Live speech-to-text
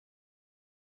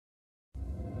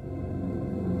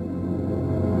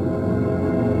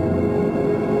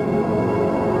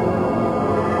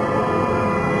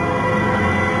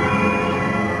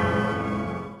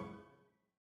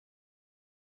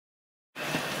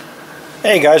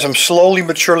Hey guys, I'm slowly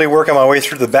but surely working my way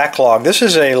through the backlog. This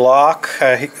is a lock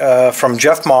from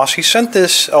Jeff Moss. He sent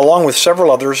this along with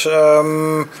several others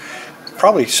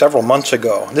probably several months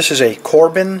ago. This is a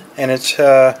Corbin, and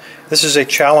this is a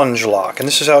challenge lock, and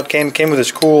this is how it came. It came with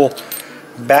this cool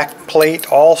back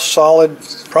plate, all solid,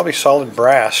 probably solid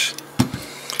brass.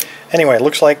 Anyway, it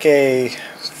looks like a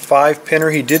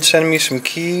 5-pinner. He did send me some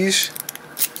keys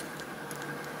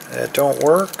that don't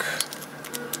work.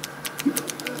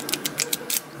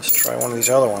 Try one of these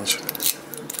other ones.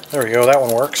 There we go, that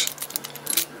one works.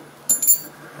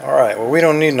 Alright, well, we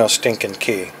don't need no stinking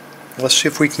key. Let's see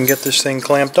if we can get this thing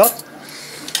clamped up.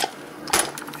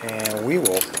 And we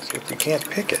will see if we can't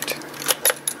pick it.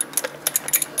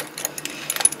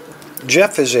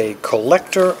 Jeff is a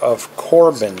collector of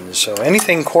Corbins, so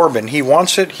anything Corbin, he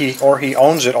wants it, or he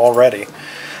owns it already.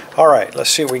 Alright,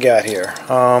 let's see what we got here.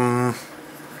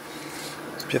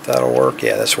 If that'll work.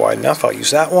 Yeah, that's wide enough. I'll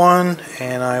use that one,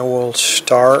 and I will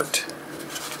start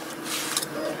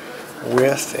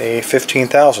with a 15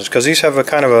 thousandths, because these have a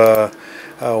kind of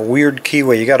a weird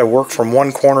keyway. You got to work from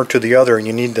one corner to the other, and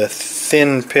you need the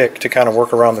thin pick to kind of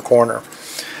work around the corner.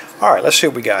 Alright, let's see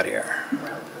what we got here.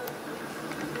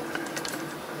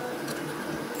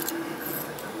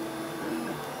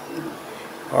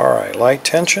 Alright, light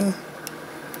tension.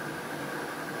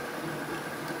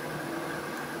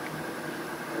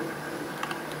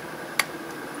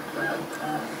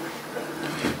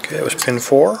 Okay, that was pin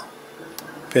 4,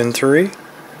 pin 3,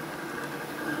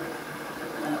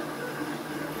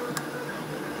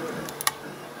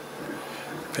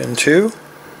 pin 2,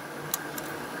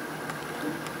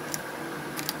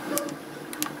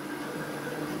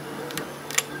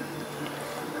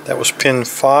 that was pin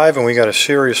 5, and we got a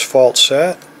serious fault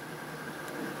set.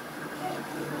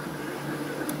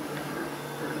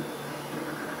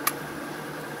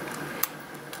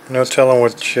 No telling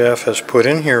what Jeff has put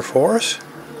in here for us.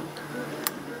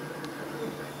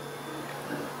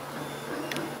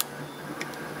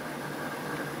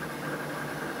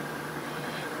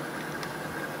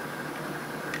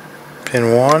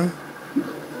 Pin 1,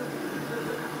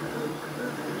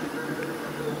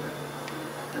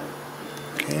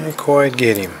 can't quite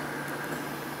get him.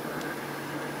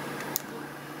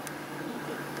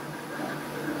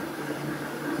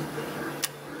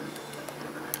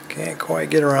 Can't quite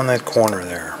get around that corner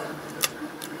there.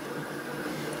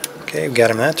 Okay, we got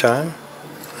him that time.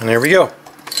 And there we go.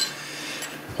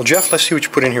 Well, Jeff, let's see what you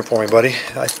put in here for me, buddy.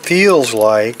 It feels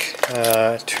like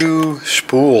 2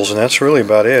 spools, and that's really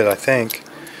about it, I think.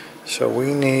 So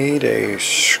we need a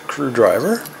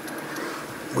screwdriver,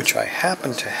 which I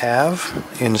happen to have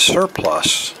in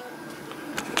surplus.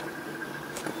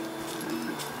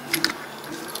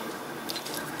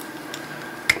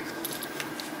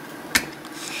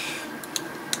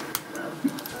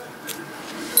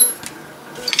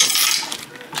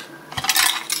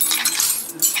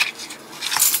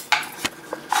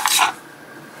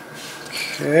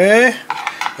 Okay,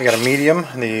 we got a medium,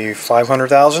 the 500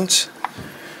 thousandths,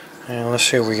 and let's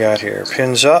see what we got here.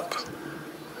 Pins up,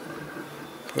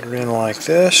 put it in like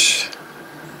this,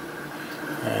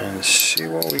 and see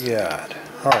what we got.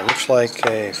 Alright, looks like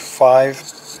a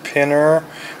 5-pinner.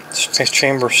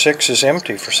 Chamber 6 is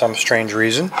empty for some strange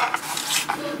reason.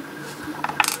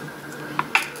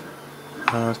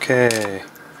 Okay,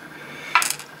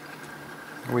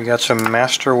 we got some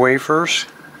master wafers.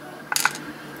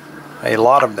 A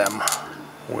lot of them,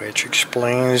 which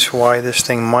explains why this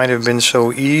thing might have been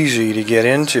so easy to get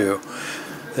into.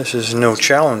 This is no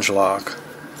challenge lock.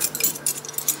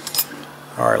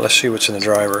 Alright, let's see what's in the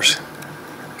drivers.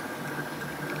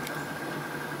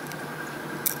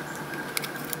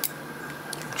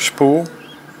 Spool.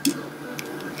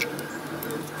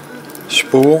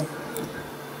 Spool.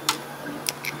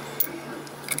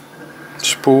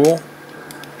 Spool.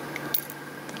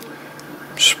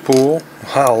 Spool.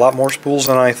 Wow, a lot more spools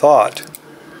than I thought.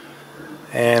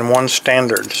 And 1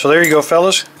 standard. So there you go,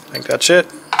 fellas. I think that's it.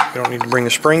 We don't need to bring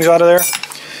the springs out of there.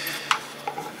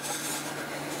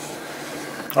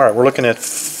 Alright, we're looking at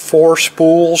 4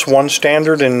 spools, 1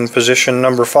 standard in position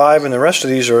number 5, and the rest of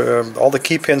these are, all the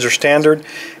key pins are standard,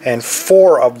 and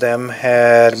 4 of them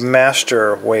had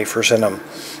master wafers in them.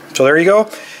 So there you go.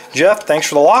 Jeff, thanks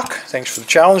for the lock. Thanks for the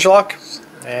challenge lock.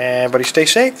 Everybody stay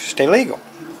safe, stay legal.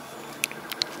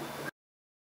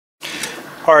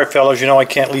 Alright fellas, you know I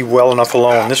can't leave well enough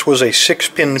alone. This was a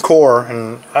 6-pin core,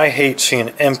 and I hate seeing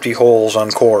empty holes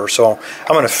on cores, so I'm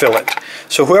going to fill it.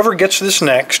 So whoever gets this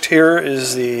next, here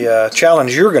is the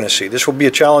challenge you're going to see. This will be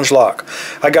a challenge lock.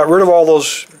 I got rid of all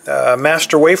those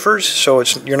master wafers, so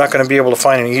you're not going to be able to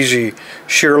find an easy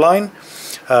shear line.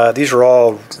 These are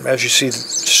all, as you see,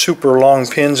 super long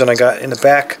pins, and I got in the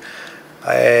back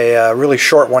a really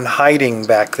short one hiding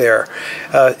back there.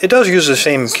 It does use the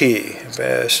same key,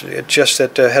 it just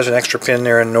that has an extra pin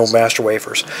there and no master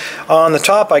wafers. On the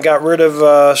top I got rid of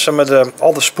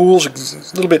all the spools,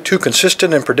 a little bit too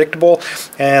consistent and predictable,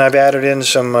 and I've added in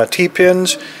some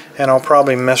T-pins, and I'll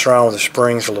probably mess around with the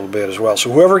springs a little bit as well.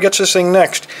 So whoever gets this thing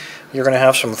next, you're going to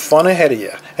have some fun ahead of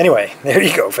you. Anyway, there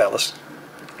you go, fellas.